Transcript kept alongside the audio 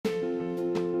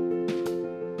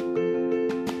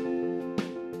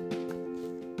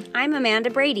I'm Amanda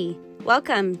Brady.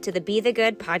 Welcome to the Be the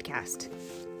Good podcast.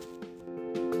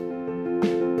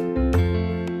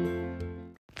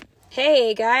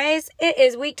 Hey guys, it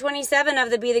is week 27 of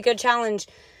the Be the Good challenge,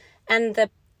 and the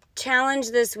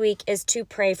challenge this week is to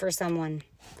pray for someone.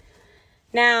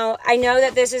 Now, I know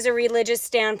that this is a religious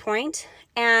standpoint,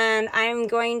 and I'm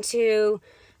going to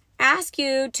ask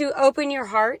you to open your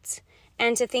hearts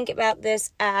and to think about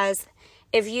this as,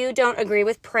 if you don't agree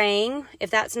with praying,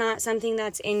 if that's not something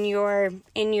that's in your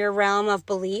realm of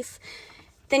belief,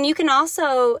 then you can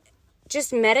also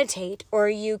just meditate, or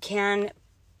you can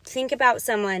think about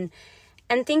someone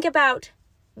and think about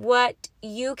what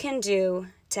you can do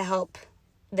to help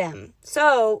them.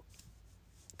 So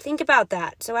think about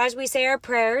that. So as we say our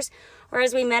prayers, or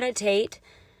as we meditate,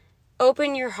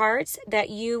 open your hearts, that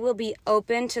you will be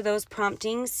open to those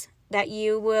promptings, that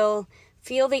you will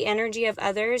feel the energy of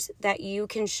others, that you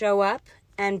can show up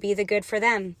and be the good for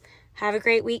them. Have a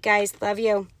great week, guys. Love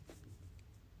you.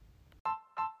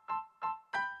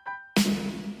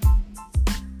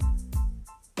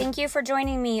 Thank you for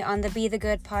joining me on the Be the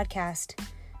Good podcast.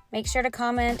 Make sure to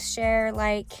comment, share,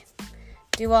 like,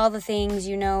 do all the things.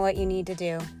 You know what you need to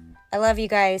do. I love you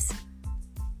guys.